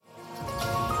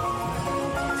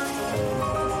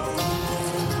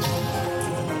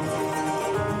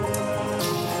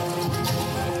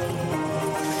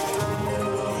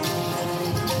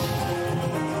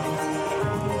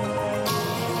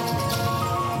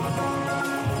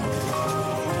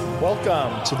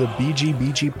Welcome to the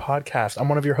BGBG podcast. I'm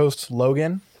one of your hosts,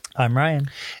 Logan. I'm Ryan.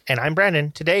 And I'm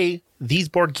Brandon. Today, these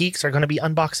board geeks are going to be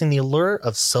unboxing the allure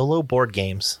of solo board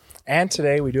games. And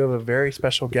today we do have a very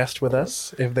special guest with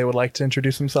us, if they would like to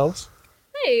introduce themselves.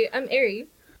 Hey, I'm Eri.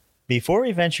 Before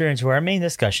we venture into our main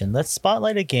discussion, let's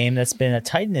spotlight a game that's been a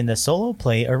titan in the solo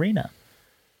play arena.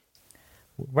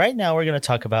 Right now, we're going to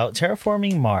talk about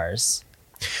Terraforming Mars.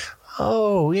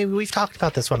 Oh, we've talked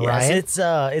about this one, Yes,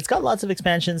 Ryan. it's got lots of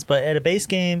expansions, but at a base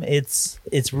game, it's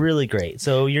really great.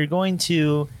 So you're going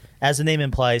to, as the name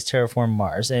implies, terraform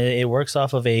Mars, and it works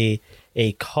off of a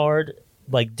card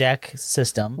like deck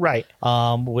system, Right.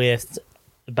 With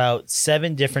about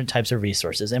 7 different types of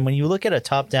resources. And when you look at a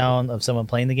top down of someone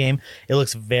playing the game, it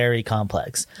looks very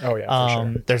complex. Oh, yeah, for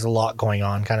sure. There's a lot going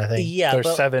on kind of thing. Yeah, There's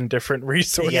but- 7 different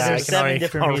resources. Yeah, I there's can 7 already-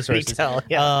 different already resources. tell,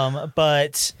 yeah.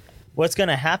 But what's going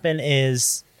to happen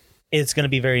is it's going to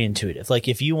be very intuitive. Like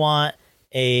if you want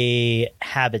a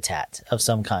habitat of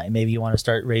some kind, maybe you want to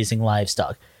start raising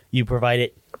livestock, you provide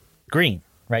it green,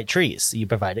 right? Trees. You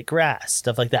provide it grass,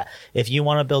 stuff like that. If you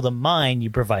want to build a mine, you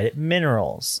provide it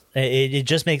minerals. It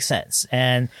just makes sense.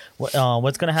 And what's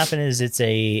going to happen is it's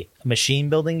a machine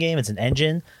building game. It's an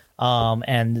engine.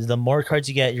 And the more cards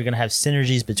you get, you're going to have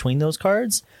synergies between those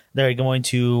cards. They're going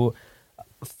to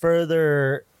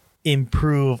further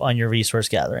improve on your resource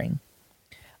gathering.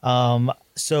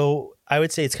 So I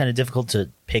would say it's kind of difficult to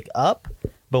pick up,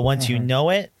 but once you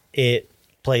know it, it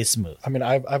plays smooth. I mean,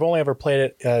 I've only ever played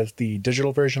it as the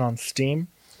digital version on Steam,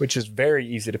 which is very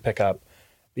easy to pick up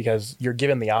because you're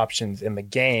given the options in the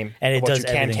game And it of what does you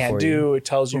can and everything can't for do. you. It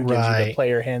tells you, gives you the Right.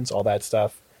 player hints, all that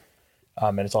stuff.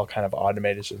 And it's all kind of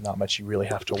automated. It's just not much you really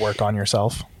have to work on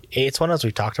yourself. It's one of those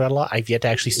we've talked about a lot. I've yet to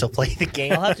actually still play the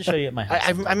game. I'll have to show you at my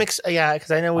house. Yeah, because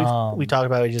I know we talked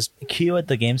about it. Just Q at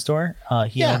the game store,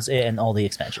 he Yeah. owns it and all the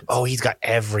expansions. he's got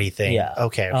everything. Yeah.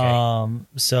 Okay.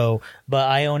 But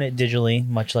I own it digitally,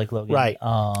 much like Logan. Right.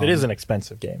 It is an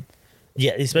expensive game.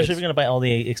 Yeah, especially if you're going to buy all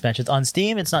the expansions. On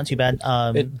Steam, it's not too bad.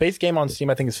 Base game on Steam,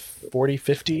 I think, is 40,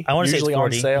 50. I want to say it's usually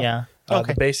 40. on sale. Yeah.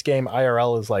 Okay. The base game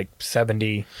IRL is like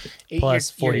 70.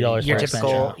 Plus $40 Your for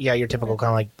typical, expansion. your typical kind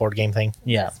of like board game thing.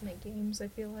 Yeah. That's my games, I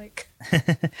feel like.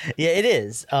 Yeah, it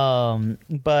is.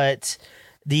 But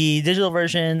the digital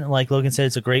version, like Logan said,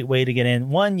 it's a great way to get in.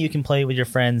 One, you can play with your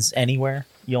friends anywhere.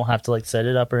 You don't have to like set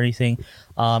it up or anything.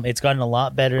 It's gotten a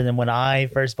lot better than when I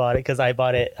first bought it because I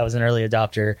bought it. I was an early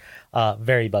adopter.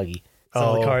 Very buggy. Some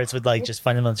of the cards would like just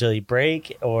fundamentally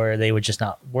break or they would just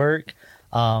not work.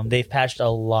 They've patched a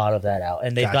lot of that out,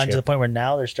 and they've gotten to the point where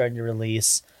now they're starting to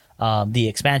release the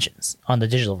expansions on the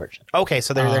digital version. Okay,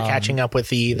 so they're catching up with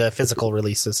the physical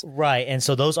releases. Right, and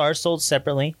so those are sold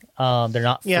separately. They're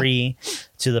not free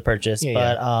to the purchase,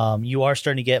 but you are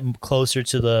starting to get closer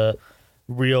to the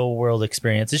real world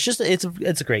experience. It's just it's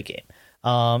a great game.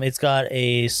 It's got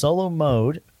a solo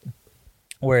mode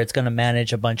where it's going to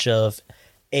manage a bunch of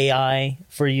AI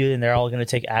for you, and they're all going to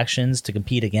take actions to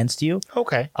compete against you.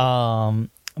 Okay.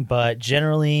 But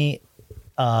generally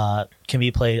can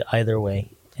be played either way,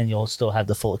 and you'll still have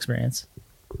the full experience.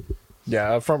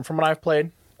 Yeah, from what I've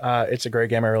played, it's a great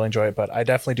game. I really enjoy it, but I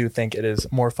definitely do think it is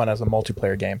more fun as a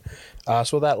multiplayer game.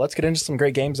 So with that, let's get into some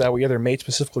great games that we either made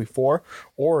specifically for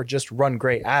or just run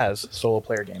great as solo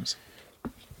player games.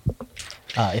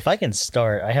 If I can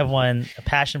start, I have a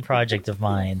passion project of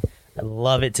mine. I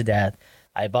love it to death.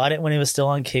 I bought it when it was still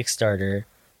on Kickstarter,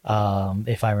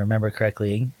 if I remember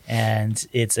correctly, and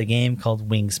it's a game called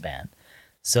Wingspan.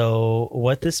 So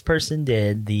what this person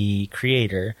did, the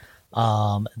creator,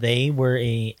 they were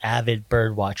a avid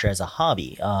bird watcher as a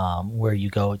hobby, where you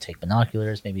go take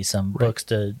binoculars, maybe some books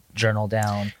to journal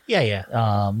down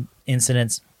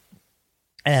incidents.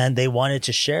 And they wanted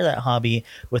to share that hobby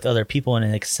with other people in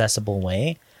an accessible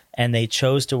way. And they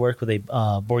chose to work with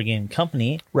a board game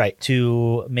company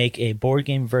to make a board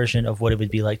game version of what it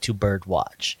would be like to bird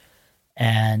watch.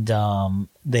 And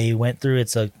they went through,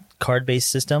 it's a card-based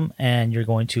system, and you're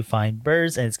going to find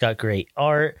birds, and it's got great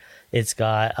art. It's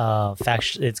got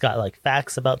facts. It's got like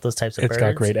facts about those types of birds. It's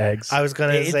got great eggs. I was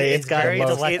gonna say it's got very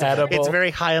delectable. it's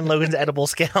very high on Logan's edible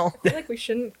scale. I feel like we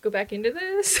shouldn't go back into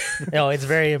this. No, it's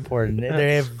very important.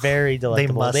 They're very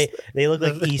delectable. They look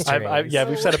like Easter eggs. Yeah,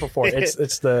 we've said it before.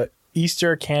 It's the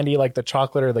Easter candy, like the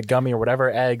chocolate or the gummy or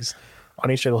whatever eggs on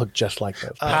Easter. They look just like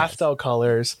those. Pastel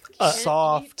colors,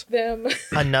 soft. Eat them.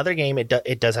 Another game.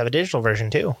 It does have a digital version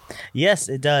too. Yes,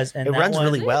 it does, and It runs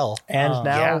really well. And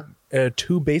now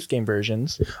 2 base game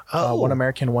versions. One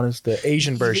American, one is the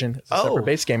Asian version. It's a separate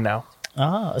base game now.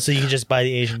 So you can just buy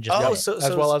the Asian. As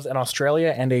well as an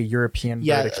Australia and a European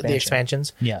bird expansion. the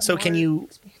expansions. Yeah. So can you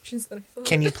expansions than I thought.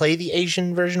 Can you play the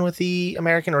Asian version with the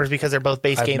American, or is it because they're both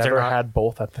base I've games? never They're not? had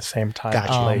both at the same time. Gotcha.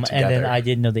 played And then together. I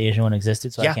didn't know the Asian one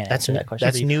existed, so Yeah, I can't that's answer new- that question.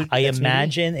 that's for you. new- I that's new.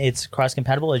 imagine it's cross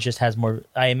compatible. It just has more.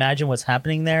 I imagine what's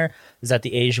happening there is that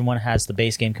the Asian one has the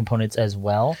base game components as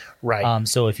well. Right.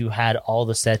 So if you had all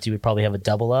the sets, you would probably have a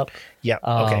double up. Yeah.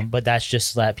 Okay. But that's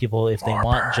just that people, if they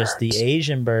want just the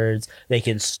Asian birds, they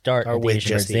can start Or with the with Asian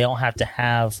just birds. the- They don't have to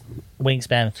have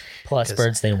Wingspan plus 'Cause-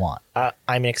 birds they want. I'm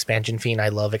an expansion fiend. I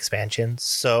love expansions.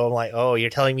 So I'm like, oh, you're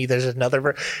telling me there's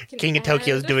another King of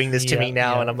Tokyo is add. doing this to me Yeah,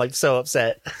 now, yeah. and I'm like so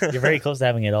upset. You're very close to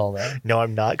having it all, though. No,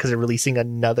 I'm not, because they're releasing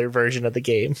another version of the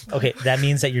game. Okay, that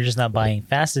means that you're just not buying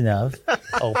fast enough.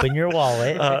 Open your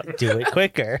wallet, do it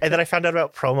quicker. And then I found out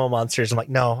about promo monsters. I'm like,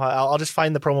 no, I'll just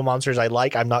find the promo monsters I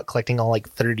like. I'm not collecting all like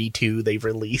 32 they've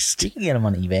released. You can get them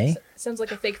on eBay. Sounds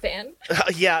like a fake fan.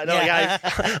 Yeah, no, Yeah.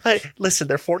 guys. Listen,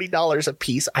 they're $40 a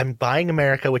piece. I'm buying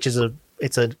America, which is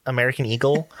it's an American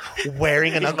Eagle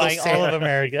wearing an Uncle Buying Sam. all of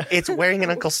America. It's wearing an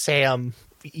Uncle Sam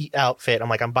outfit. I'm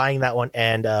like, I'm buying that one,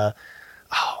 and That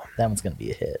one's gonna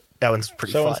be a hit. that one's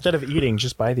pretty So fun. instead of eating,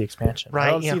 just buy the expansion. Right,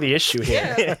 I don't yeah. see the issue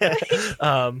here.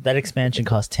 Yeah. That expansion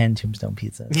costs 10 Tombstone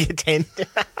pizzas. You tend-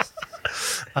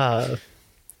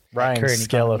 Ryan's Current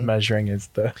scale of economy. measuring is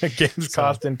the game's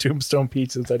cost in Tombstone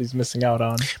pizzas that he's missing out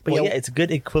on. but Well, yeah, yeah, it's a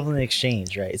good equivalent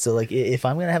exchange, right? So, like, if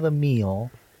I'm gonna have a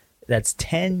meal, that's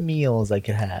 10 meals I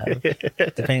could have,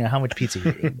 depending on how much pizza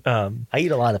you're eating. I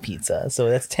eat a lot of pizza, so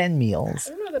that's 10 I meals.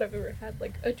 don't know that I've ever had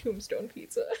like a Tombstone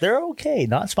pizza. They're okay,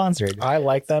 not sponsored. I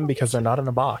like them because they're not in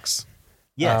a box.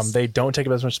 Yes. They don't take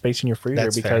up as much space in your freezer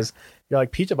That's because you're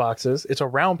like pizza boxes. It's a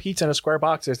round pizza in a square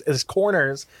box. There's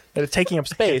corners that are taking up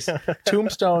space.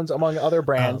 Tombstones, among other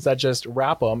brands that just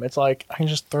wrap them. It's like I can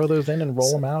just throw those in and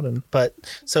roll them out. And but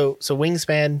so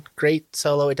Wingspan, great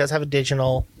solo. It does have a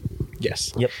digital.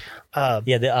 yes, Yep. I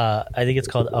think it's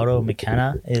called Auto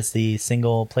Mecana is the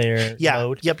single player Yeah.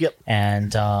 mode. Yep.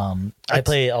 And I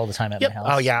play it all the time at Yep. my house.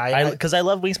 Oh, yeah, because I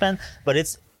love Wingspan, but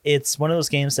it's one of those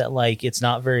games that like it's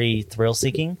not very thrill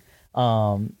seeking.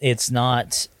 It's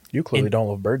not you clearly don't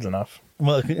love birds enough.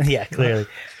 well, yeah, clearly.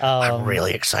 I'm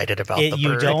really excited about the You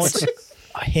birds. don't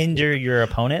hinder your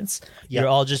opponents. Yep. You're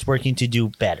all just working to do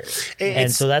better. And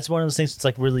It's- so that's one of those things that's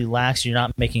like really lax. You're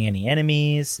not making any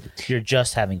enemies. You're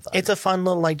just having fun. It's a fun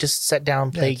little like just sit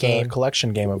down play It's a game.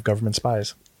 collection game of government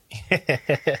spies.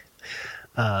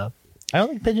 I don't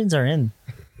think pigeons are in.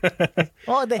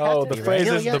 Well, they have Oh, to the be, phrase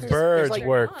right? is Yeah, the there's birds like-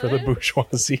 work for the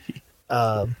bourgeoisie.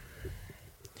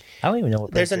 I don't even know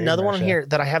what. There's birds are in another one Russia. here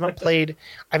that I haven't played.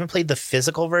 I haven't played the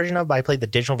physical version of, but I played the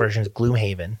digital version.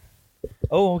 Gloomhaven.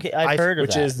 Oh, okay. I've heard of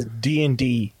Which that. is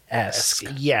D&D esque.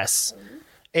 Yes,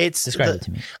 it's Describe it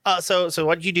to me. So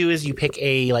what you do is you pick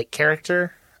a like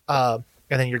character, and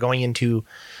then you're going into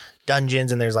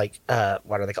dungeons, and there's like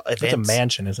what are they called? It's a Events.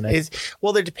 mansion, isn't it?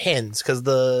 Well, there depends because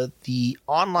the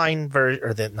online version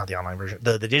or not the online version,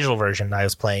 the digital version I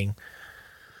was playing,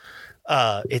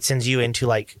 it sends you into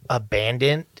like a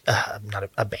bandit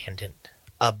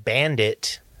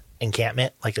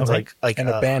encampment. Like it's Okay. like An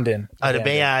abandoned.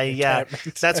 yeah.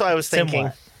 That's what I was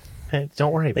thinking.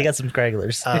 Don't worry, They got some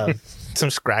scragglers. some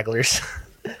scragglers.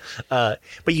 But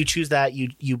you choose that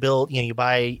you build, you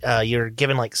buy, you're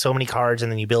given like so many cards,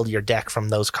 and then you build your deck from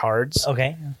those cards.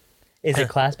 Okay. Is it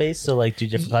class based? So like, do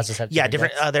different classes have? Yeah,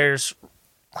 different. decks? There's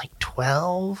like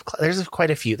 12. There's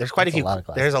quite a few. There's quite That's a a few. lot of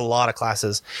classes. There's a lot of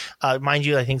classes. Mind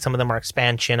you, I think some of them are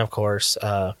expansion, of course.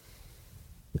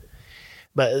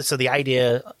 But so the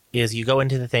idea is you go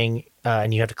into the thing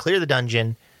and you have to clear the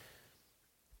dungeon,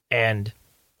 and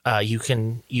you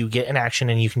get an action,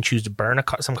 and you can choose to burn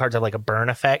some cards have like a burn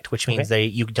effect, which means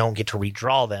you don't get to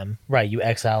redraw them. Right. You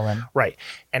exile them. Right.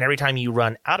 And every time you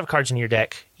run out of cards in your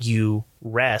deck, you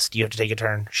rest. You have to take a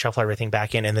turn, shuffle everything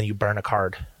back in, and then you burn a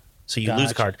card. So you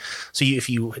lose a Gotcha. card. So if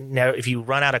you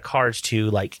run out of cards to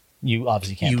like You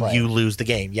obviously can't play. you lose the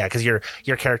game. Yeah, because your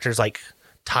character's like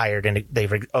tired and they've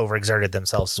overexerted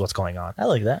themselves is what's going on. I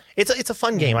like that. It's a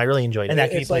fun game. I really enjoyed And it. that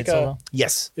can be It's played like a- solo.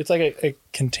 Yes. It's like a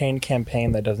contained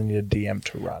campaign that doesn't need a DM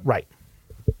to run. Right.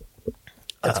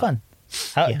 That's fun.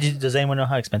 Does anyone know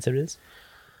how expensive it is?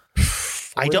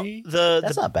 I don't Free?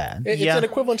 That's not bad. It's Yeah. an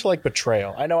equivalent to like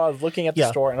Betrayal. I know I was looking at the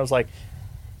Yeah. store and I was like,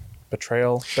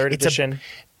 Betrayal, third It's a- edition,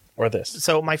 or this.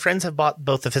 So my friends have bought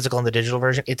both the physical and the digital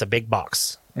version. It's a big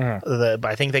box. But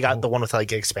I think they got the one with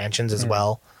like expansions as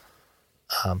well.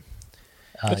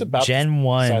 It's about Gen the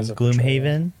 1 size of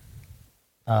Gloomhaven,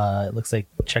 it looks like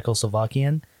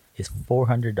Czechoslovakian, is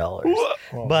 $400.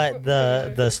 But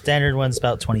the standard one's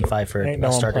about $25 for Ain't a no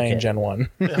one starter playing kit. Gen 1.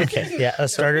 Okay. Yeah, a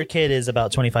starter kit is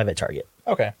about $25 at Target.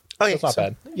 Okay. Okay, it's not so-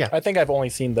 bad. yeah. I think I've only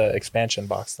seen the expansion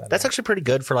box. Then That's actually pretty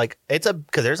good for like because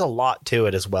there's a lot to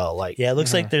it as well. Like Yeah, it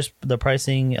looks like there's the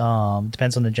pricing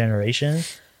depends on the generation,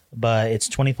 but it's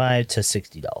 $25 to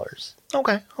 $60.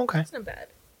 okay. It's not bad.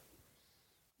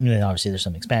 And then obviously there's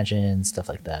some expansions, stuff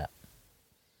like that.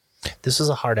 This is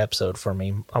a hard episode for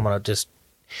me. I'm gonna just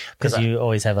Because you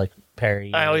always have like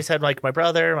Perry. I always had like my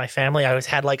brother, my family. I always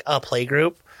had like a play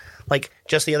group. Like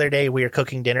just the other day, we were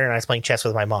cooking dinner and I was playing chess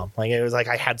with my mom. Like it was like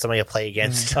I had somebody to play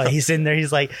against. Oh, he's in there.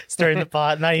 He's like stirring the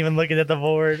pot, not even looking at the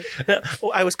board.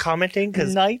 Well, I was commenting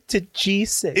because Knight to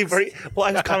G6. well,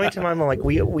 I was commenting to my mom like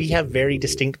we have very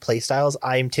distinct play styles.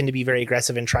 I tend to be very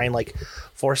aggressive and try and like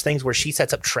force things where she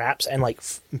sets up traps and like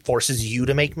forces you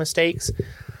to make mistakes.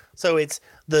 So it's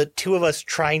the two of us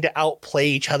trying to outplay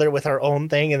each other with our own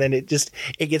thing, and then it gets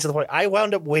to the point I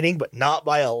wound up winning, but not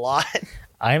by a lot.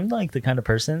 I'm like the kind of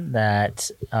person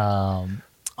that,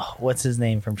 what's his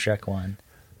name from Shrek 1?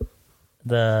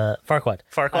 The Farquaad.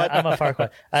 Farquaad? I'm a Farquaad.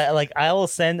 I will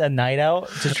send a knight out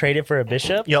to trade it for a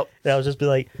bishop. Yep. And I'll just be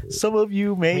like, some of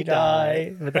you may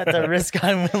die, but that's a risk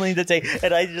I'm willing to take.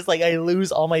 And I just I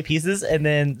lose all my pieces, and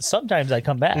then sometimes I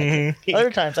come back. Mhm. Other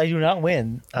times I do not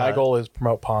win. my goal is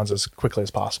promote pawns as quickly as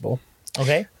possible.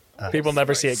 Okay. People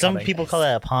never see it Some coming. people call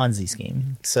that a Ponzi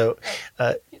scheme. So,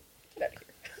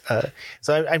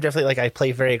 so I'm definitely like I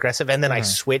play very aggressive, and then I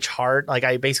switch hard. Like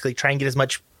I basically try and get as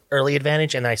much early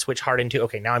advantage, and then I switch hard into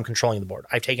okay. Now I'm controlling the board.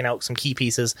 I've taken out some key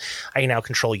pieces. I can now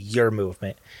control your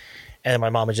movement. And then my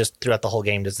mom is just throughout the whole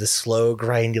game does this slow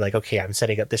grindy like okay, I'm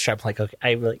setting up this trap. I'm like okay,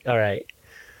 I'm like all right.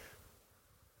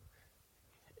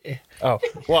 Oh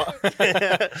well,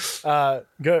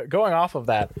 going off of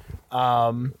that,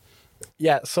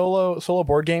 yeah, solo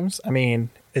board games. I mean,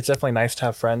 it's definitely nice to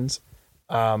have friends,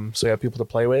 so you have people to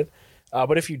play with.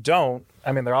 But if you don't,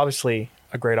 I mean, they're obviously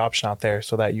a great option out there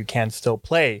so that you can still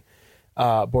play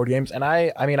board games. And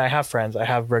I mean, I have friends, I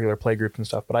have regular play groups and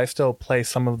stuff, but I still play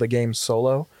some of the games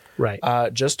solo, Right.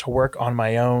 just to work on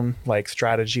my own like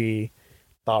strategy,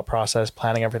 thought process,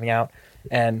 planning everything out.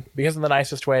 And because in the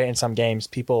nicest way, in some games,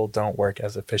 people don't work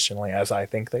as efficiently as I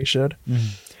think they should.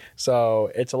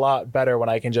 So it's a lot better when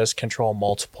I can just control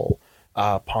multiple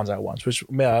pawns at once, which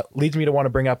leads me to want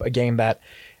to bring up a game that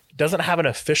doesn't have an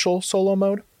official solo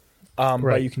mode,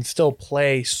 but you can still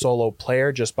play solo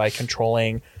player just by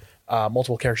controlling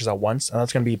multiple characters at once, and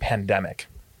that's going to be Pandemic.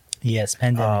 Yes,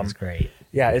 Pandemic is great.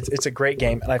 Yeah, it's a great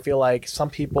game, and I feel like some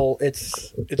people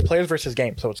it's players versus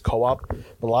game, so it's co-op.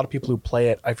 But a lot of people who play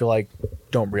it, I feel like,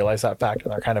 don't realize that fact,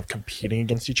 and they're kind of competing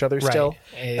against each other still.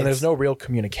 And there's no real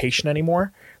communication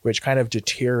anymore, which kind of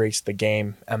deteriorates the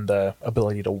game and the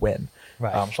ability to win.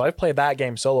 Right. So I've played that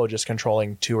game solo, just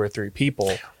controlling 2 or 3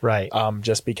 people. Right.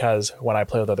 Just because when I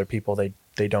play with other people, they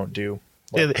don't do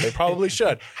what they probably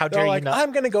should. How They're dare you like, not-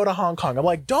 I'm going to go to Hong Kong. I'm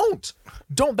like, don't.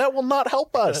 That will not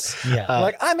help us. Yeah.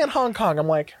 Like, I'm in Hong Kong. I'm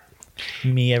like,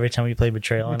 Me every time we play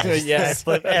Betrayal, and I Yes.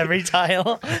 flip every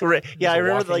tile. Right. Yeah, I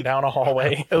remember walking like down a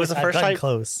hallway. it was the I've first gotten time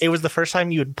close. It was the first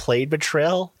time you had played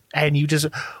Betrayal, and you just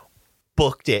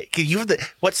booked it. 'Cause you have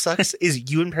what sucks is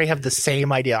you and Perry have the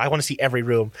same idea. I want to see every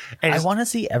room, and I it's- want to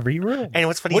see every room. And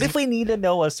what's funny What is- if we need to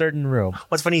know a certain room?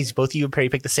 What's funny is both you and Perry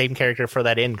picked the same character for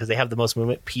that in because they have the most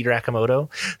movement, Peter Akamoto.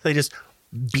 So they just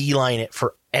beeline it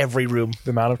for every room. The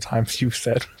amount of times you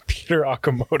said Peter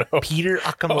Akamoto. Peter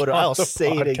Akamoto. on I'll the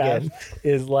say it again. podcast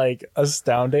is like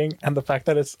astounding, and the fact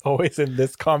that it's always in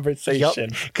this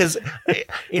conversation. Because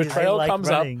Betrayal like comes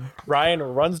running. up, Ryan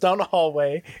runs down the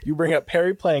hallway. You bring up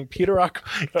Perry playing Peter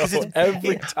Akamoto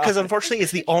every time. because unfortunately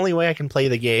it's the only way I can play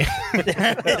the game. Is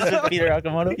it Peter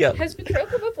Akamoto? Yeah. Has Betrayal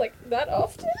come up like that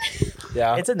often?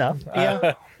 Yeah, It's enough.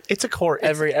 Yeah. It's a core.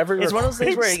 every It's one of those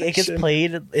things where it gets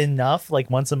played enough, like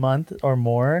once a month or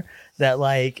more, that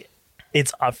like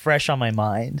it's fresh on my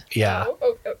mind. Yeah.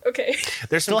 Oh, okay.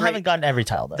 There's some Still great- haven't gotten every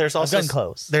tile though. There's I've also gotten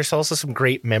close. There's also some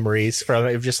great memories from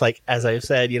it. Just like as I've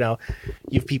said, you have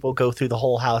people go through the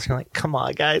whole house. And you're like, come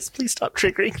on, guys, please stop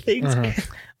triggering things.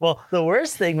 Well, the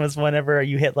worst thing was whenever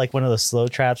you hit like one of those slow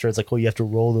traps where it's like, oh, you have to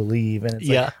roll to leave, and it's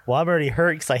Yeah. like, well, I'm already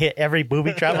hurt because I hit every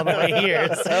booby trap on the way here.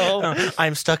 So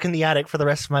I'm stuck in the attic for the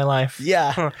rest of my life.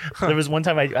 yeah, there was one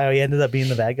time I ended up being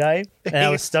the bad guy, and I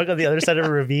was stuck on the other side of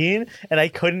a ravine, and I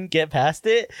couldn't get past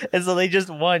it, and so they just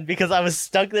won because I was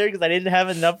stuck there because I didn't have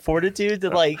enough fortitude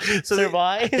to like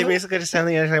survive. They basically just stand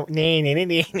there like, nah.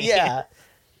 Yeah,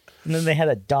 and then they had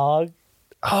a dog.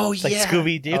 Oh It's like yeah.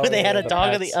 Scooby Doo. Oh, they had yeah, a the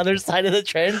dog on pets. the other side of the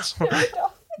trench.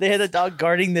 They had a dog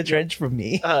guarding the trench from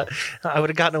me. I would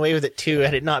have gotten away with it too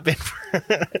had it not been for.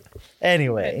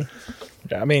 Anyway,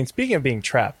 I mean, speaking of being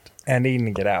trapped and needing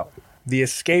to get out, the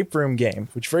escape room game,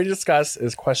 which we already discussed,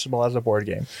 is questionable as a board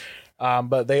game,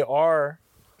 but they are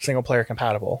single player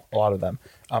compatible. A lot of them.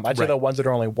 I'd say the ones that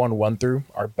are only 1 through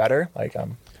are better. Like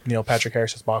Neil Patrick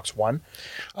Harris's Box 1.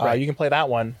 You can play that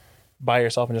one by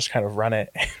yourself and just kind of run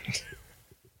it.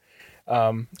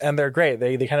 And they're great.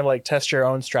 They kind of like test your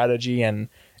own strategy and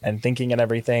thinking and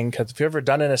everything. Because if you've ever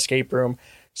done an escape room,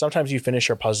 sometimes you finish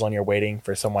your puzzle and you're waiting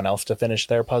for someone else to finish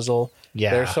their puzzle.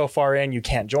 Yeah. They're so far in, you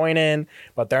can't join in,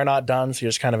 but they're not done. So you're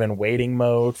just kind of in waiting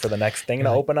mode for the next thing to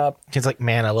open up. It's like,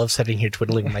 man, I love sitting here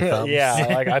twiddling my thumbs. Yeah,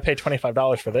 like I paid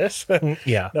 $25 for this.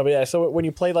 Yeah. No, but yeah, so when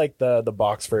you play like the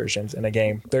box versions in a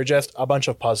game, they're just a bunch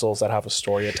of puzzles that have a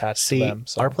story attached to them.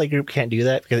 So our play group can't do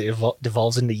that because it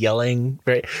devolves into yelling.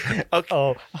 Right? Okay.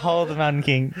 Oh, Hall of the Mountain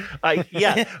King.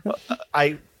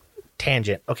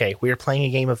 Tangent. Okay, we were playing a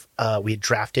game of we had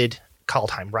drafted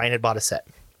Kaldheim. Ryan had bought a set.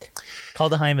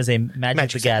 Kaldheim is a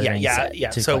Magic the Gathering set. Yeah.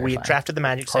 to So we clarify. drafted the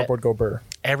Magic set. cardboard go burr.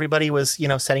 Everybody was,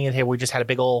 setting it here. We just had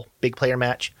a big player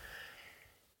match.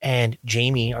 And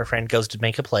Jamie, our friend, goes to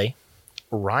make a play.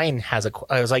 Ryan has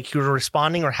I was like, you were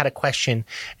responding or had a question.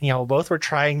 And, both were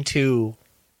trying to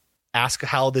ask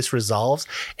how this resolves.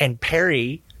 And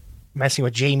Perry, messing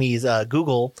with Jamie's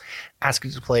Google, asked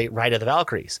us to play Ride of the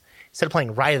Valkyries. Instead of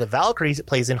playing Ride of the Valkyries, it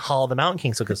plays in Hall of the Mountain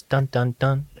King. So it goes dun, dun,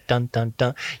 dun, dun, dun,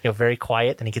 dun. Very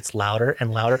quiet. Then it gets louder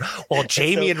and louder while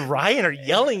Jamie and Ryan are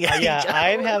yelling at each other.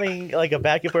 I'm having like a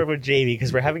back and forth with Jamie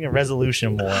because we're having a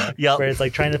resolution war where it's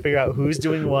like trying to figure out who's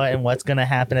doing what and what's going to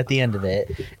happen at the end of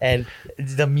it. And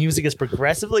the music is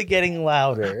progressively getting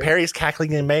louder. Perry's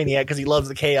cackling in maniac because he loves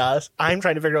the chaos. I'm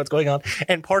trying to figure out what's going on.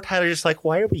 And poor Tyler's just like,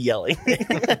 why are we yelling?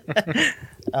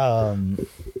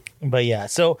 But yeah,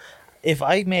 so if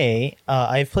I may,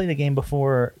 I've played a game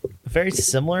before very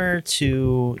similar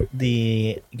to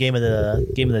the game of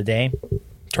the day.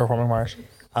 Terraforming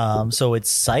Mars. So it's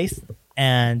Scythe,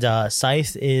 and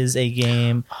Scythe is a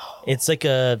game. It's like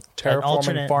an Terraforming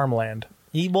alternate farmland.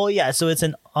 Well, yeah. So it's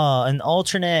an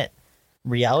alternate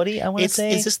reality. I want to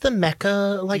say. Is this the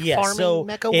mecha farming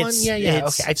mecha one? Yeah.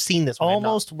 It's Okay, I've seen this one.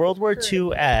 almost World War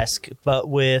II esque, but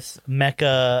with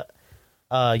mecha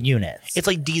units. It's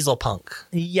like Diesel Punk.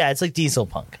 Yeah, it's like Diesel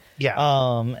Punk.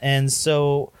 Yeah. And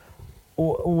so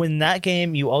when that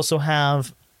game, you also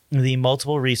have the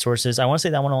multiple resources. I want to say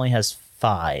that one only has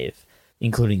 5,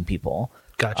 including people.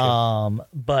 Gotcha.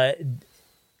 But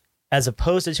as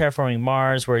opposed to Terraforming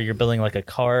Mars, where you're building like a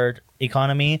card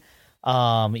economy,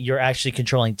 you're actually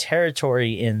controlling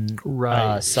territory in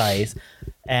Scythe.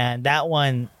 And that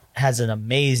one has an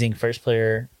amazing first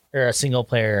player or a single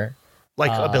player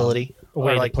ability.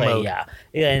 Way Or to play, mode. yeah.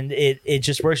 And it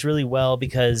just works really well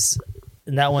because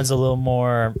that one's a little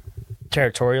more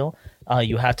territorial.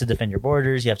 You have to defend your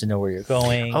borders. You have to know where you're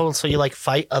going. Oh, so you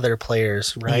fight other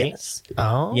players, right? Yes.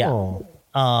 Oh.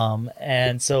 Yeah.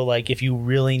 And so if you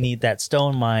really need that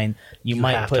stone mine, you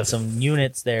might have put to some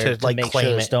units there to make claim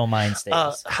sure the it. stone mine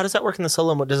stays. How does that work in the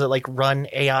solo mode? Does it run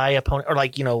AI opponent or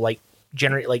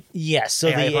generate Yes, so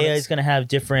AI the AI opponents? is going to have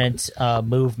different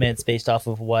movements based off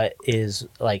of what is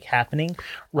happening.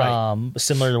 Right.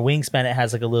 Similar to Wingspan, it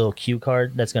has a little cue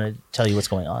card that's going to tell you what's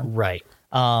going on. right?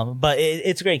 But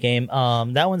it's a great game.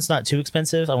 That one's not too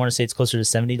expensive. I want to say it's closer to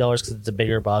 $70 because it's a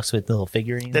bigger box with little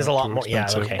figurines. There's a lot more. Yeah.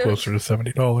 Okay. Closer to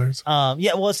 $70.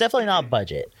 Yeah, well, it's definitely not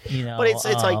budget. But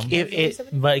it's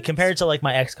but compared to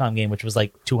my XCOM game, which was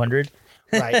 200.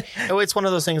 right. It's one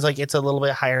of those things it's a little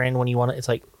bit higher end when you want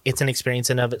it. It's an experience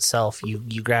in of itself.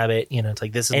 You grab it. It's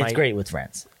this is It's great with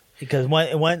friends. Because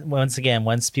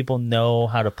once people know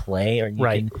how to play or you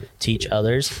can teach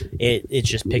others, it's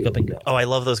just pick up and go. Oh, I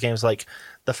love those games.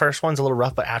 The first one's a little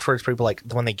rough, but afterwards, people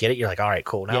when they get it, you're like, all right,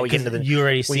 cool. Now we get into the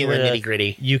nitty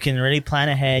gritty. You can really plan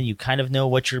ahead. You kind of know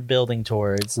what you're building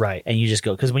towards, right? And you just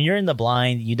go. Because when you're in the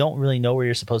blind, you don't really know where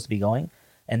you're supposed to be going,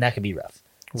 and that can be rough.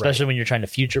 Especially when you're trying to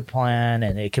future plan,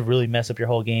 and it could really mess up your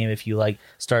whole game if you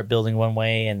start building one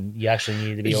way and you actually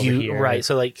need to be over here. Right.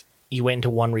 So you went into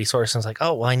one resource and it's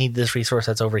oh, well, I need this resource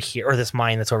that's over here or this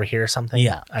mine that's over here or something.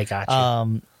 Yeah. I got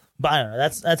you. But I don't know.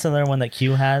 That's another one that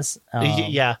Q has.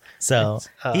 Yeah. So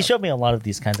he showed me a lot of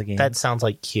these kinds of games. That sounds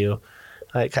like Q.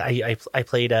 I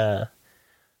played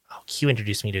Q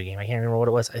introduced me to a game. I can't remember what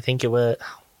it was. I think it was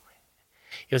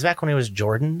back when it was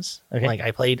Jordan's. Okay.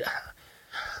 I played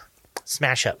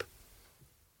Smash Up.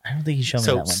 I don't think he showed me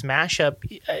that one. So Smash Up,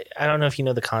 I don't know if you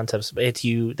know the concepts, but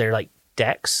they're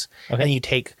decks. Okay. And you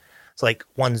take So like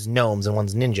one's gnomes and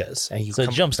one's ninjas, and you So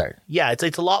Jumpstart. yeah,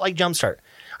 it's a lot like Jumpstart.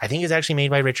 I think it's actually made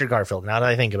by Richard Garfield. Now that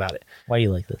I think about it, Why do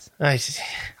you like this? I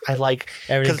like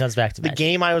Everything 'cause comes back to the magic.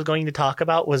 game I was going to talk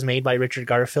about was made by Richard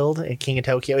Garfield and King of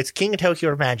Tokyo. It's King of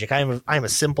Tokyo or Magic. I'm a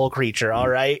simple creature. All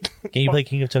right. Can you play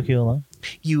King of Tokyo alone?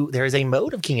 There is a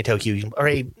mode of King of Tokyo,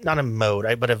 or not a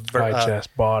mode, but I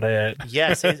just bought it.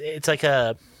 yes, it's like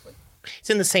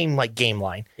it's in the same like game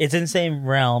line. It's in the same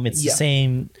realm. It's Yeah. the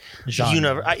same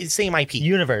genre. Same IP.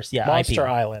 Universe, yeah. Monster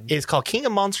IP. Island. It's called King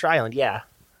of Monster Island. Yeah.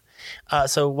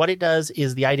 So what it does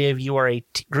is the idea of you are a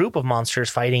group of monsters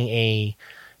fighting a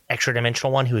extra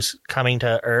dimensional one who's coming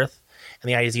to Earth, and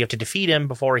the idea is you have to defeat him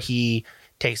before he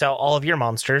takes out all of your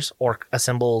monsters or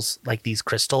assembles like these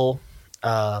crystal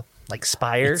like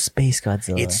spires. It's Space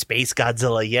Godzilla. It's Space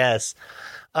Godzilla, yes.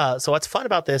 So what's fun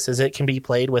about this is it can be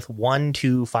played with 1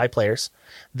 to 5 players.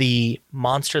 The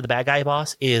monster, the bad guy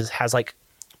boss, has like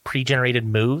pre-generated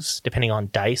moves depending on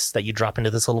dice that you drop into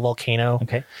this little volcano.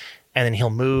 Okay. And then he'll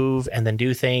move and then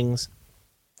do things.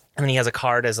 And then he has a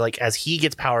card as he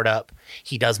gets powered up,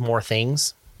 he does more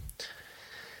things.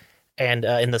 And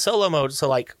in the solo mode, so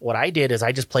like what I did is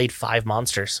I just played 5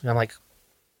 monsters. And I'm like,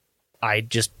 I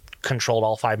just controlled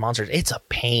all 5 monsters. It's a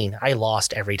pain. I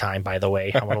lost every time, by the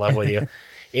way. I'm gonna level with you.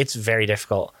 It's very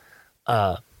difficult.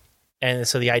 And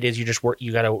so the idea is you just work.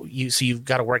 You've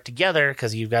got to work together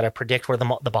because you've got to predict where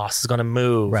the boss is going to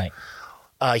move. Right.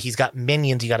 He's got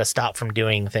minions. You got to stop from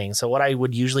doing things. So what I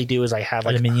would usually do is I have Are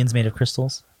like the minions made of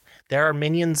crystals? there are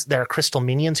minions. There are crystal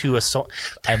minions who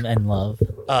I'm in love.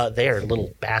 they are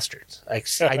little bastards.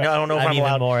 I don't know if I'm I'm even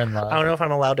allowed. more in love. I don't know if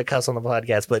I'm allowed to cuss on the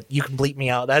podcast, but you can bleep me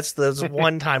out. That's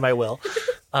one time I will.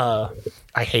 I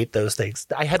hate those things.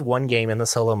 I had one game in the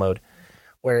solo mode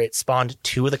where it spawned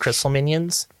 2 of the crystal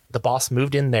minions. The boss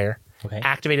moved in there, Okay.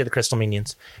 activated the crystal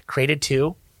minions, created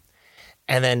 2,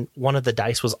 and then one of the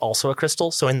dice was also a crystal.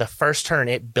 So in the first turn,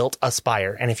 it built a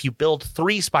spire. And if you build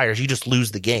 3 spires, you just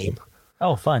lose the game.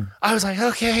 Oh, fun. I was like,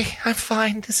 okay, I'm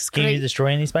fine. This is Can great. you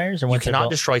destroy any spires? Or You once they're cannot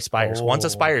built? destroy spires. Once a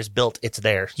spire is built, it's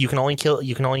there. You can only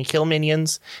kill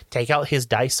minions, take out his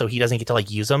dice so he doesn't get to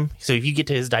like use them. So if you get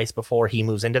to his dice before he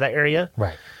moves into that area,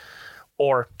 Right.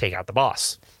 or take out the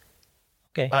boss.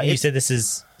 Okay. And you it's- said this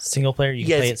is single player? You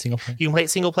can play it single player? You can play it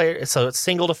single player, so it's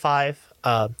single to 5.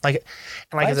 Like I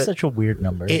Five's said, such a weird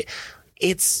number.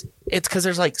 it's because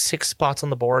there's like 6 spots on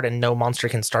the board and no monster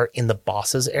can start in the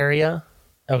boss's area.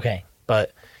 Okay.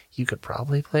 But you could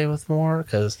probably play with more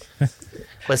because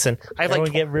listen, I have Everyone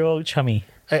like get real chummy.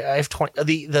 I have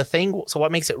 20. The thing. So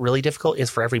what makes it really difficult is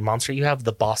for every monster you have,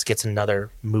 the boss gets another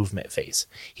movement phase.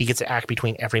 He gets to act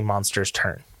between every monster's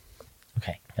turn.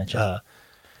 Okay. Gotcha.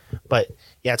 But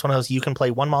yeah, it's one of those. You can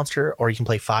play 1 monster or you can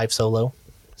play 5 solo.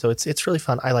 So it's really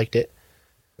fun. I liked it.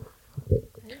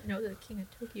 I didn't know the King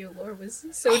of Tokyo lore was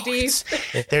so deep.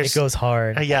 There's it goes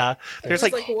hard. yeah. There's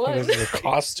There's like one. There's the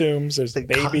costumes. There's the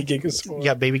baby Gigasaur.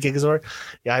 yeah, baby Gigasaur.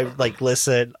 Yeah, I like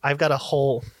listen. I've got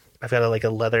like a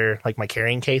leather like my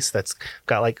carrying case that's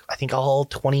got like I think all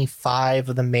 25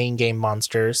 of the main game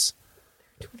monsters.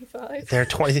 25.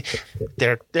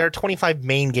 There are 25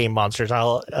 main game monsters.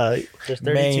 There's 32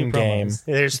 Main game. promos.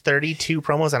 There's 32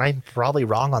 promos, and I'm probably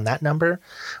wrong on that number.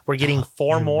 We're getting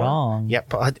 4 You're more. wrong.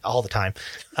 Yep, all the time.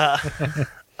 We're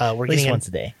At least getting once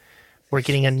a day. we're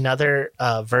getting another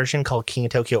version called King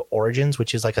of Tokyo Origins,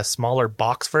 which is like a smaller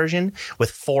box version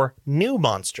with 4 new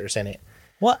monsters in it.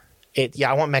 What?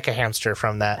 I want Mecha Hamster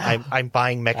from that. I'm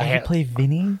buying Mecha I can Hamster. play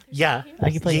Vinny? Yeah, I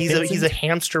can play He's Vincent? a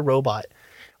hamster robot,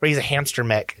 or he's a hamster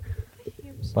mech.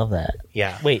 Love that.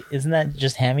 Yeah, Wait, isn't that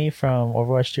just Hammy from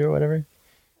Overwatch 2 or whatever?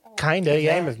 kinda. His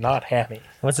Yeah, name is not Hammy.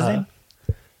 What's his name?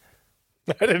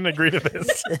 I didn't agree to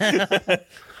this.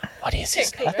 what is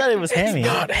his name? I thought it was Hammy.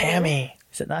 Not Hammy.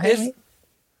 Is it not His- Hammy?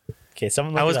 Okay,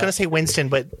 someone I look was it gonna up. say Winston,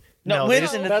 but No, they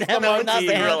Winston just- is that's the not monkey.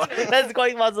 the hamster. That's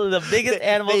quite possibly the biggest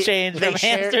animal change from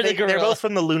share- hamster to They're gorilla. both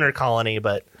from the lunar colony,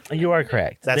 but You are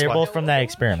correct. That's They're why- both from that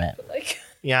experiment. Like,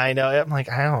 yeah, I know. I'm like,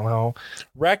 I don't know.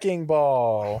 Wrecking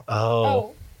Ball. Oh,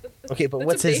 oh. Okay, but That's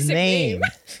what's a his basic name?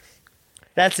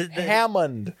 That's it.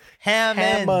 Hammond.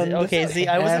 Hammond. Okay, see,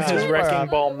 I wasn't That's too his far Wrecking off.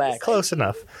 Ball mech. close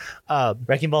enough.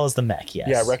 Wrecking Ball is the mech, yes.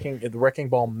 Yeah, the Wrecking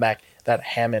Ball mech that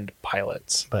Hammond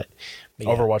pilots. But yeah.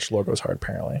 Overwatch logo's hard,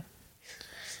 apparently.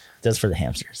 It does for the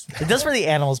hamsters. It does for the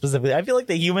animals specifically. I feel like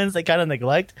the humans they kind of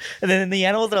neglect, and then the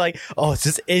animals are like, "Oh, it's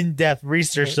this in-depth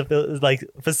research like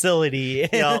facility.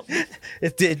 Yeah.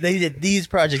 They did these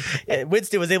projects.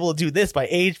 Winston was able to do this by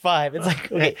age 5. It's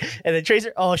like, okay. And then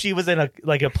Tracer, oh, she was in a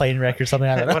plane wreck or something.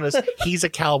 I don't know. He's a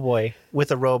cowboy with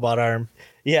a robot arm.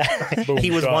 Yeah. Boom,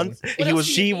 He was done. once. What He else was.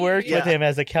 do She worked with Yeah. him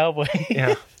as a cowboy.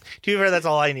 Yeah. To be fair, that's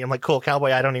all I need. I'm like, cool,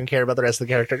 cowboy. I don't even care about the rest of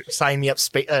the character. Sign me up,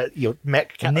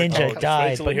 mech. Ninja died,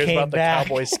 Wait till but he hears came about the back.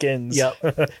 cowboy skins.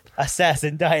 Yep.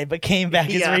 Assassin died, but came back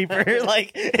as Yeah. Reaper.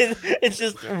 Like it's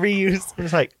just reused. I'm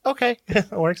just like, okay,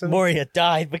 it works. Moria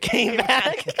died, but came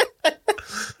back.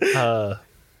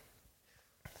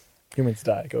 Humans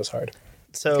die. It goes hard.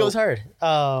 So It goes hard.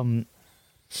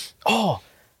 Oh,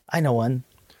 I know one.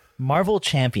 Marvel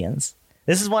Champions.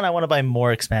 This is one I want to buy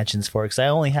more expansions for because I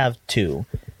only have 2.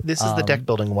 this is the deck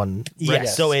building one. Yes.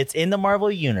 Yes. So it's in the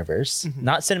Marvel universe,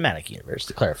 not cinematic universe,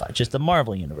 to clarify, just the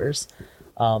Marvel universe.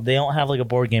 They don't have like a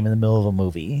board game in the middle of a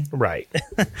movie. Right.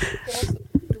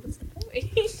 What's the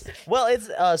point? Well, it's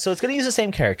so it's going to use the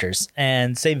same characters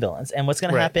and same villains. And what's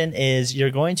going to Right. happen is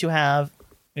you're going to have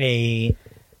a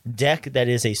deck that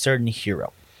is a certain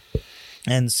hero.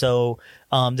 And so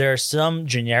there are some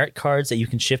generic cards that you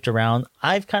can shift around.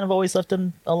 I've kind of always left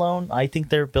them alone. I think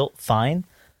they're built fine.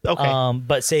 Okay.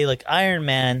 But say like Iron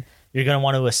Man, you're going to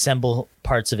want to assemble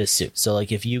parts of his suit. So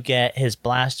like if you get his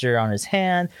blaster on his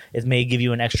hand, it may give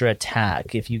you an extra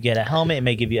attack. If you get a helmet, it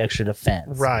may give you extra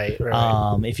defense. Right.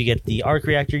 If you get the arc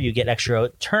reactor, you get extra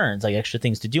turns, like extra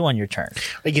things to do on your turn.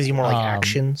 It gives you more like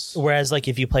actions. Whereas like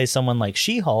if you play someone like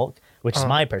She-Hulk, which is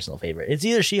my personal favorite, it's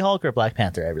either She-Hulk or Black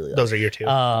Panther. I really like. Those are your 2.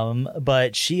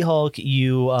 But She-Hulk,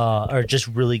 you are just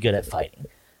really good at fighting.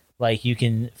 Like you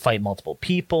can fight multiple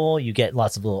people. You get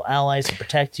lots of little allies to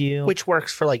protect you. Which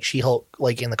works for like She-Hulk,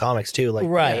 like in the comics too. Like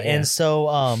Right. yeah, And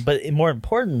so, but more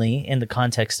importantly, in the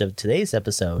context of today's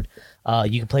episode,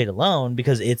 you can play it alone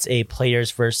because it's a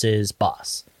players versus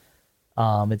boss.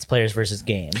 It's players versus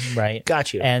game, right?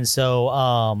 Got you. And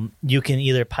so you can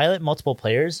either pilot multiple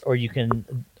players or you can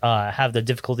have the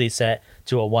difficulty set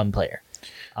to a 1 player.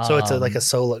 So it's like a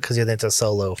solo because it's a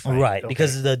solo fight. Right, Okay.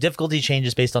 because the difficulty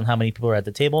changes based on how many people are at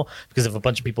the table. Because if a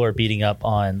bunch of people are beating up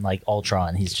on like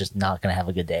Ultron, he's just not going to have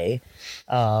a good day.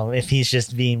 If he's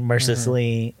just being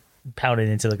mercilessly pounded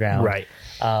into the ground, right.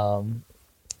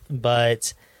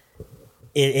 But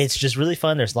it's just really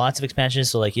fun. There's lots of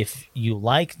expansions. So like if you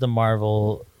like the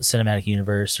Marvel Cinematic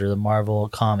Universe or the Marvel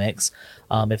comics,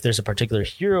 if there's a particular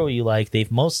hero you like,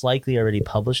 they've most likely already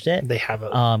published it. They have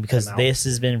a Because amount. this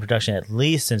has been in production at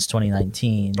least since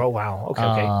 2019. Oh wow.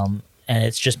 Okay. And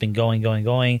it's just been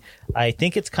going. I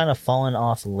think it's kind of fallen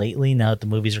off lately now that the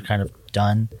movies are kind of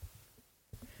done.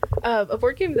 A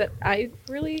board game that I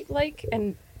really like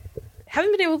and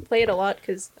haven't been able to play it a lot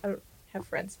because I don't have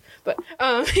friends, but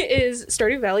is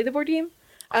Stardew Valley, the board game.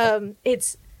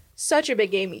 It's such a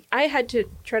big game. I had to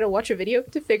try to watch a video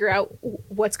to figure out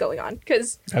what's going on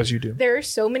because As you do. there are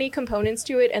so many components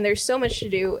to it and there's so much to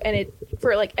do, and it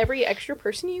for like every extra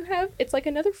person you have, it's like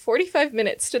another 45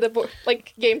 minutes to the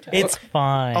game time. It's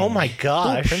fine. Oh my Who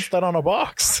gosh. prints that on a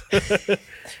box?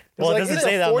 Well, it Like, doesn't it's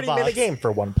say a that on the 40-minute box. game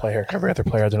for 1 player. Every other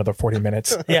player has another 40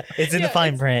 minutes. Yeah, it's in Yeah, the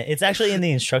fine print. It's actually in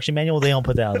the instruction manual. They don't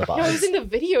put that on the No, it was box. in the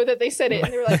video that they said it,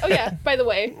 and they were like, "Oh yeah, by the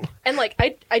way," and like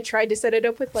I tried to set it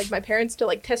up with like my parents to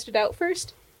like test it out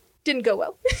first, didn't go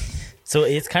well. So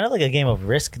it's kind of like a game of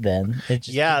Risk. Then it just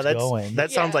Yeah, keeps going. that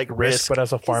sounds Yeah. like Risk, Risk. but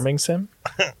as a farming sim.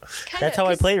 That's how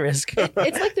I play Risk.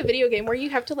 It's like the video game where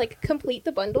you have to like complete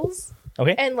the bundles,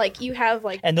 Okay, and like you have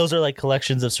like and those are like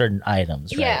collections of certain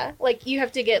items, right? yeah, like you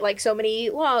have to get like so many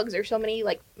logs or so many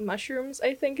like mushrooms.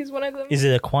 I think is one of them. Is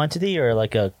it a quantity or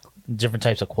like a different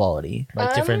types of quality,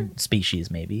 like different Um, species,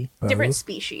 maybe Different Oh.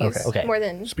 species. Okay. More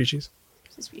than Species.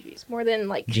 species. More than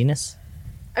like genus?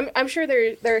 I'm sure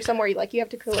there are some where you like you have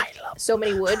to collect so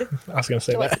many wood I was going to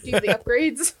say to that. like do the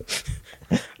upgrades.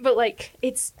 But like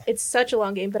it's such a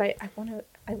long game, but I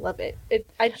love it.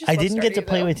 I just I love didn't get to Stardew,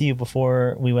 play though. with you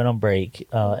before we went on break,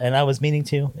 and I was meaning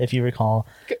to, if you recall.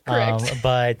 Correct.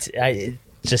 But I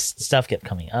just stuff kept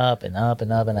coming up and up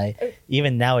and up, and I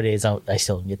even nowadays I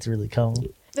still don't get to really come.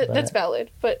 That's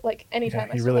valid, but like anytime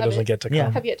I He still really have doesn't it, get to come.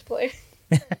 Yeah. have yet to play.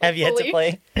 Have yet to Fully.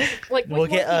 play? Like with We'll more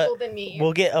get people than me.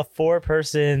 We'll get a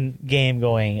 4-person game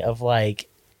going of like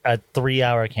a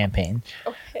 3-hour campaign.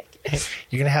 Oh, heck.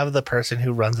 You're gonna have the person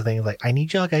who runs the thing like, I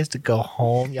need y'all guys to go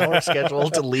home. Y'all were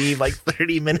scheduled to leave like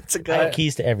 30 minutes I ago. have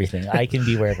keys to everything. I can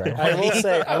be wherever I want.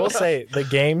 I will say, the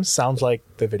game sounds like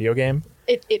the video game.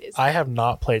 It is. I have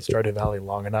not played Stardew Valley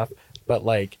long enough, but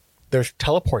like, there's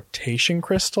teleportation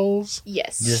crystals,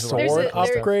 yes. Just sword there-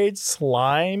 upgrades,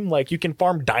 slime. Like, you can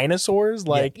farm dinosaurs.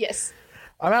 Like, Yes.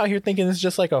 I'm out here thinking it's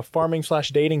just like a farming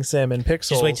 / dating sim in pixels.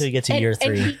 Just wait till you get to year 3.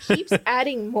 And he keeps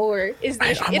adding more. Is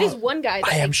the issue. It is one guy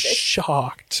that I am makes this.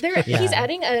 shocked. He's Yeah.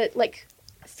 adding like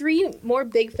 3 more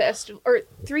big festival or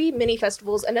 3 mini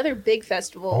festivals, another big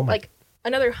festival, Oh my- like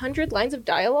another 100 lines of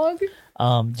dialogue. Do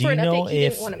For you an know update he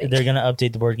didn't if wanna make. they're going to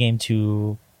update the board game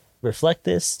to reflect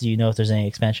this? Do you know if there's any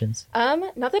expansions?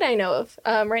 Not that I know of.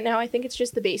 Right now, I think it's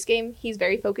just the base game. He's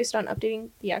very focused on updating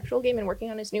the actual game and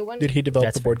working on his new one. Did he develop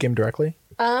That's the board game directly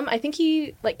I think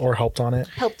he or helped on it?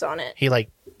 helped on it. He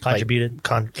Contributed?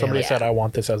 Somebody Yeah. said, I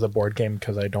want this as a board game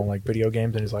because I don't like video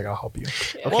games. And he's like, I'll help you.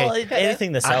 Okay. Well,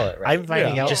 anything to sell it, right? I'm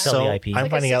finding Yeah. out Just sell the IP. I'm It's like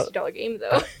finding a out. $60 game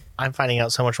though. I'm finding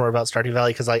out so much more about Stardew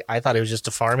Valley because I thought it was just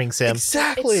a farming sim.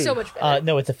 Exactly. It's so much better.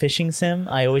 No, it's a fishing sim.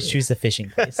 I always choose the fishing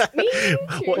place. Me too.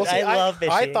 Well, see, I love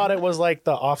fishing. I thought it was like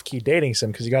the off-key dating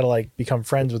sim because you got to like become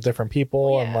friends with different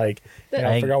people Well, and yeah. like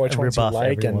I figure out which ones you rebuff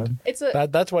like everyone. and It's a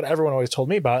that's what everyone always told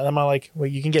me about. And I'm like, well,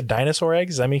 you can get dinosaur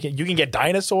eggs. I mean, you can get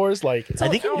dinosaurs. Like I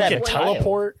think you you you have can a can child.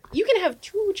 teleport. you can have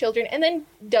 2 children and then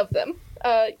dove them.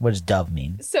 What does dove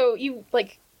mean? So you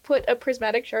like put a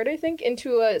prismatic shard, I think,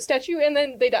 into a statue and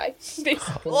then they die.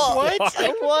 Basically. What? What?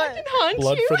 Haunt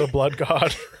Blood you. for the blood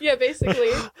god. Yeah,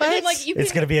 basically. And then like you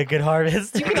It's can gonna be a good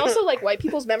harvest. you can also like wipe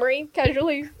people's memory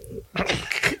casually.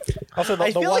 Also,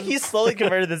 I feel like he's slowly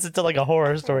converted this into like a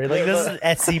horror story. Like this is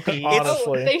SCP.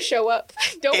 Honestly. Oh, they show up.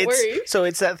 Don't worry. So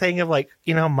it's that thing of like,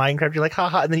 Minecraft, you're like,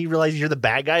 haha, and then you realize you're the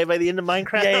bad guy by the end of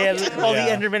Minecraft. Yeah. All the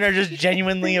Yeah. Endermen are just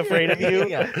genuinely afraid of you.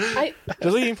 Yeah. I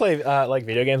just like you can play like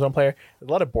video games one player. There's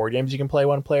a lot of board games you can play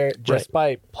one player just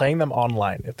by playing them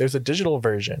online. If there's a digital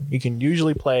version, you can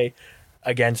usually play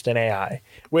against an AI,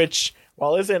 which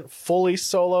while isn't fully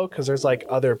solo because there's like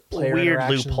other player Weird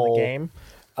interactions loophole. in the game.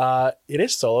 It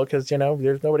is solo because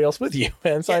there's nobody else with you,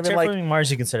 and it's Yeah, not even like Terraforming Mars,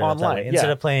 you can set it up that online, way. Instead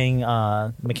yeah. of playing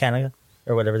Mechanica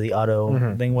or whatever the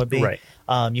auto thing would be, Right.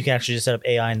 You can actually just set up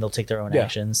AI and they'll take their own Yeah.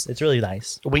 actions. It's really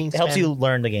nice. Wingspan, It helps you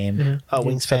learn the game. set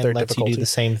Wingspan their lets you do difficulty. the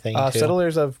same thing too.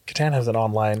 Settlers of Catan has an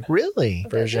online Really?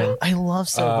 version. I love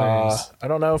settlers. I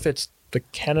don't know if it's the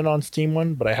Canon on Steam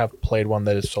one, but I have played one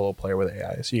that is solo player with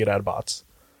AI, so you get add bots.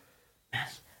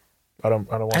 I don't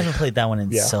I want. haven't played that one in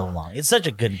Yeah. so long. It's such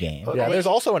a good game. Yeah, there's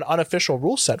also an unofficial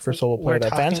rule set for solo player We're that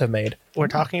fans talking- have made. We're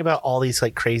talking about all these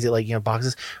like crazy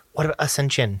boxes. What about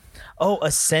Ascension? Oh,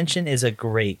 Ascension is a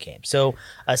great game. So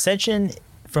Ascension,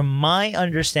 from my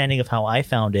understanding of how I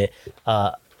found it,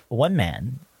 one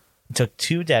man took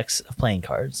 2 decks of playing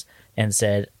cards and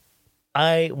said,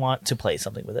 I want to play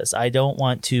something with this. I don't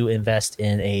want to invest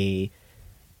in a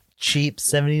cheap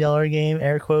 $70 game,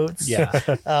 air quotes. Yeah.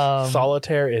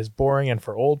 Solitaire is boring and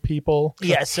for old people.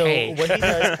 Yeah, so Hey. what he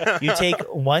does, you take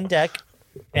one deck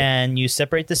and you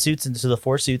separate the suits into the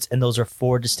 4 suits, and those are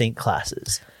 4 distinct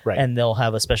classes. Right. And they'll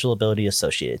have a special ability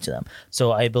associated to them.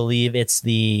 So I believe it's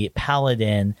the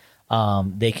Paladin.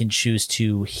 They can choose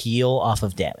to heal off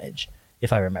of damage,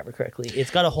 if I remember correctly. It's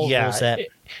got a whole rule set.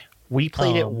 We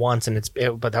played it once, and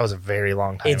but that was a very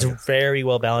long time. It's ago. very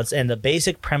well balanced, and the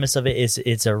basic premise of it is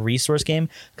it's a resource game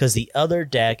because the other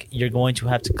deck you're going to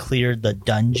have to clear the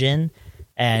dungeon,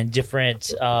 and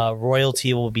different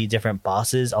royalty will be different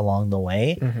bosses along the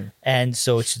way. And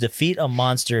so to defeat a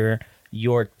monster,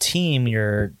 your team,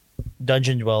 your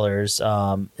dungeon dwellers,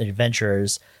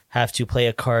 adventurers, have to play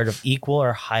a card of equal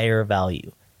or higher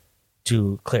value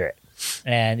to clear it.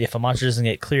 And if a monster doesn't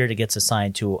get cleared, it gets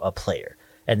assigned to a player.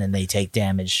 And then they take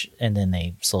damage, and then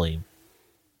they slowly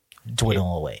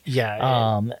dwindle away.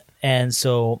 Yeah. And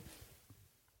so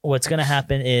what's going to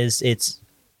happen is it's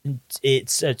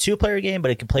a 2-player game,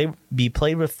 but it can be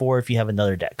played with 4 if you have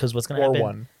another deck. Because what's going to Or happen?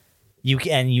 one. You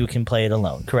can play it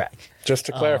alone. Correct. Just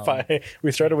to clarify,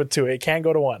 we started with 2. It can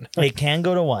go to 1. It can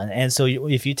go to 1. And so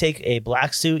if you take a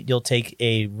black suit, you'll take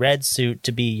a red suit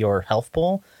to be your health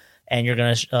pool. And you're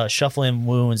going to shuffle in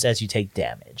wounds as you take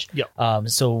damage. Yep.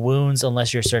 So wounds,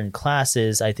 unless you're certain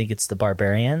classes, I think it's the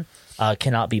barbarian,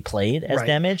 cannot be played as Right.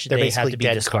 damage. They're they have basically to be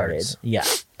dead discarded. cards. Yeah.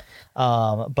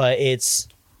 But it's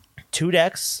 2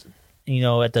 decks.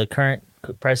 At the current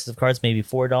prices of cards, maybe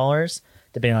 $4,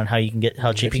 depending on how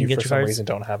cheap If you can get for your some cards. reason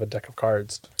don't have a deck of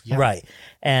cards. Yeah. Right.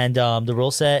 And the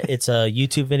rule set, it's a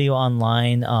YouTube video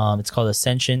online. It's called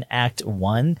Ascension Act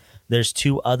 1. There's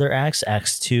 2 other acts,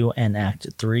 Acts 2 and Act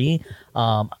 3.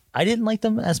 I didn't like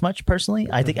them as much personally.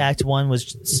 I think Act 1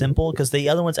 was simple because the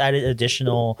other ones added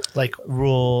additional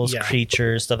rules, yeah.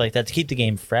 creatures, stuff like that to keep the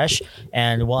game fresh.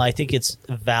 And while I think it's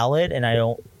valid, and I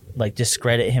don't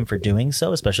discredit him for doing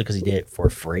so, especially because he did it for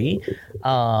free,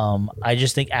 I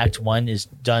just think Act 1 is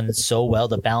done so well.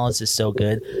 The balance is so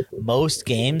good. Most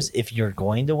games, if you're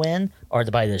going to win, are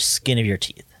by the skin of your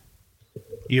teeth.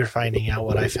 You're finding out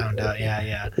what I found out.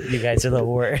 Yeah. You guys are the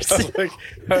worst. I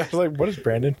was like, what is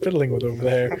Brandon fiddling with over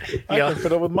there? I Yeah. can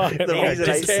fiddle with mine. The Oh, reason it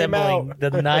I just came out.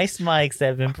 Disassembling the nice mics that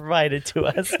have been provided to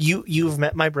us. You've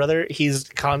met my brother. He's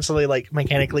constantly like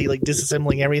mechanically like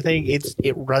disassembling everything.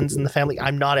 It runs in the family.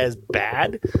 I'm not as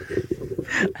bad.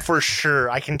 For sure.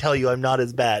 I can tell you I'm not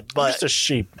as bad. I'm But just a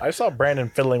sheep. I saw Brandon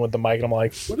fiddling with the mic, and I'm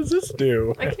like, what does this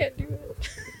do? I can't do it.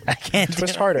 I can't do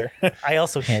Twist it. harder. I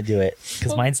also can't do it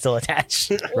because mine's still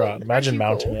attached. Right, imagine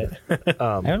mounting it. I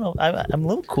don't know. I'm a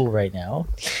little cool right now.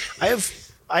 I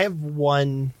have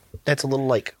one that's a little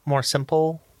like more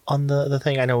simple on the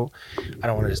thing. I know I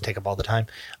don't want to just take up all the time,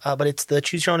 but it's the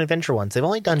choose your own adventure ones. They've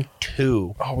only done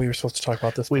 2. Oh, we were supposed to talk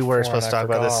about this. We were before, supposed to and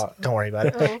talk I about this. forgot. Don't worry about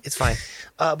it. Oh. It's fine.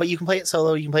 But you can play it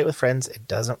solo. You can play it with friends. It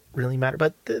doesn't really matter.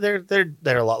 But they're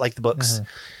a lot like the books.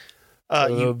 They're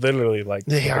You literally like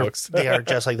they the are books. they are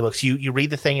just like the books. You read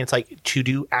the thing. And it's like to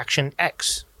do action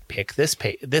X. Pick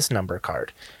this number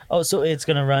card. Oh, so it's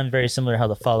going to run very similar to how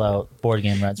the Fallout board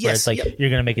game runs, where Yes, it's like yep. you're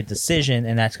going to make a decision,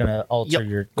 and that's going to alter Yep.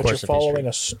 your But you're course of following history.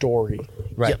 a story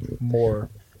Right. Yep. more.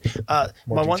 My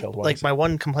one detailed ones. my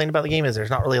one complaint about the game is there's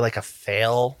not really like a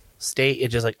fail state.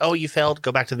 It's just like, oh, you failed,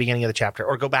 go back to the beginning of the chapter,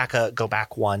 or go back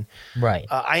one. Right.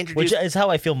 I introduced Which is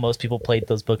how I feel most people played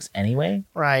those books anyway.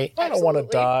 right. I don't want to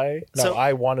Absolutely. die. No, So-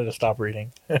 I wanted to stop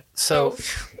reading. So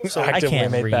So I actively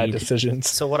can't made bad read. decisions.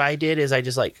 so what I did is I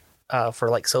just like for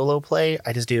like solo play,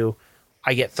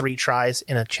 I get 3 tries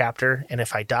in a chapter, and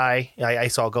if I die,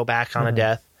 so I'll go back on a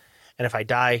death, and if I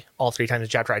die all 3 times in the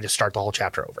chapter, I just start the whole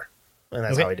chapter over, and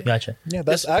that's how I do. Gotcha. Yeah,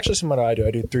 that's actually similar to what I do.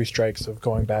 I do 3 strikes of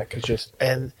going back because just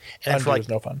And undo for like is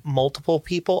no fun. multiple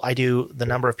people, I do the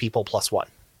number of people plus 1.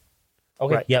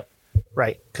 Okay. Right. Yep.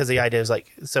 Right, because the idea is like,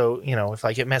 so if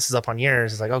like it messes up on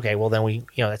yours, it's like, okay, well then we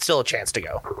that's still a chance to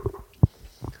go.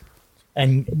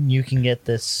 And you can get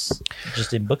this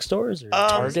just in bookstores, or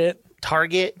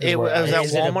Target. It was at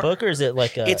is it a Walmart. book, or is it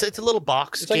like a? It's a little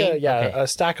box It's like game. Okay. a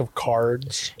stack of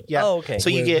cards. Yeah. Oh, okay. So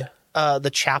you With- get the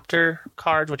chapter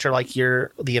cards, which are like the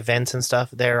events and stuff.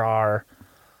 There are,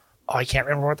 I can't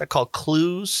remember what they're called,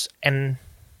 clues and.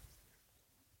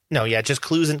 No, yeah, just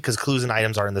clues because clues and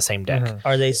items are in the same deck.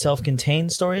 Are they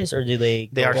self-contained stories, or do they?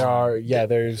 They are. There are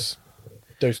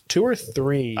there's 2 or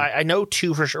 3. I know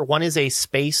 2 for sure. One is a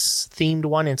space themed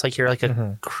one. It's like you're like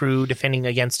a crew defending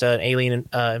against an alien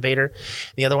invader.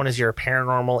 The other one is you're a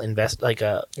paranormal like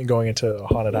a going into a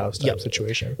haunted house type Yep.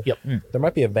 situation. Yep. There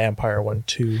might be a vampire one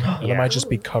too. There might just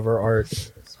be cover art.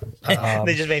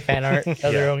 they just made fan art of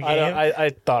their own I, game. I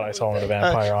thought I saw one with a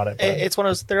vampire on it. But It's one of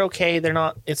those. They're okay. They're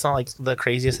not. It's not like the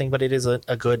craziest thing, but it is a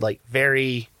good like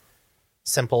very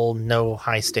simple, no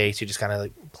high stakes. You just kind of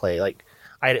like play. Like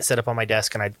I had it set up on my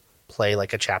desk, and I'd play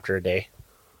like a chapter a day.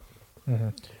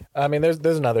 I mean, there's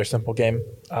another simple game.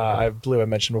 I believe I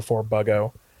mentioned before,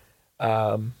 Buggo.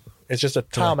 It's just a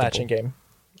tile matching game.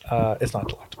 It's not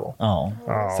delectable. Oh,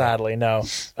 Sadly, no.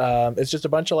 It's just a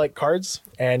bunch of like cards,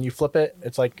 and you flip it.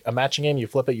 It's like a matching game. You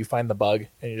flip it, you find the bug,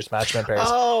 and you just match them in pairs.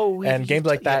 Oh, and games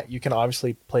like that, you can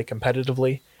obviously play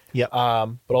competitively. Yep.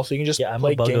 But also you can just yeah, I'm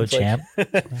play a Buggo games champ.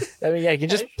 I mean, yeah, you can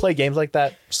just play games like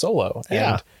that solo.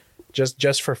 Yeah. And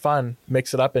just for fun,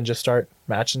 mix it up and just start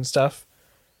matching stuff.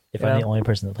 If Yeah. I'm the only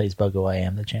person that plays Buggo, I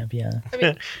am the champ. Yeah, I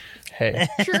mean, Hey,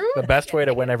 true. the best way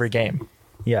to win every game,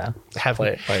 yeah. have play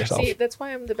it by yourself. See, that's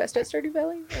why I'm the best at Stardew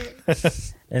Valley.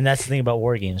 And that's the thing about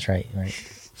war games, right? Right.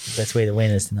 Best way to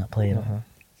win is to not play it.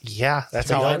 Yeah, that's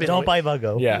how I've Don't been. buy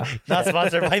Buggo. Yeah. Not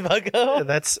sponsored by Buggo.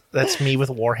 That's me with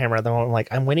Warhammer. At the moment, I'm like,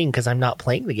 I'm winning because I'm not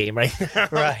playing the game right now.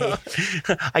 Right.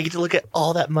 I get to look at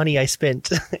all that money I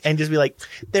spent and just be like,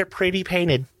 they're pretty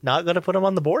painted. Not going to put them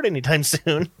on the board anytime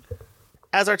soon.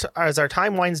 As our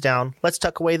time winds down, let's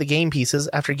tuck away the game pieces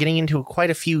after getting into quite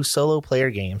a few solo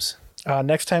player games.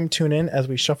 Next time, tune in as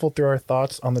we shuffle through our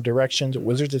thoughts on the directions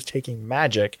Wizards is taking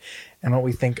Magic and what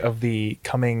we think of the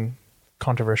coming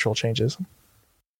controversial changes.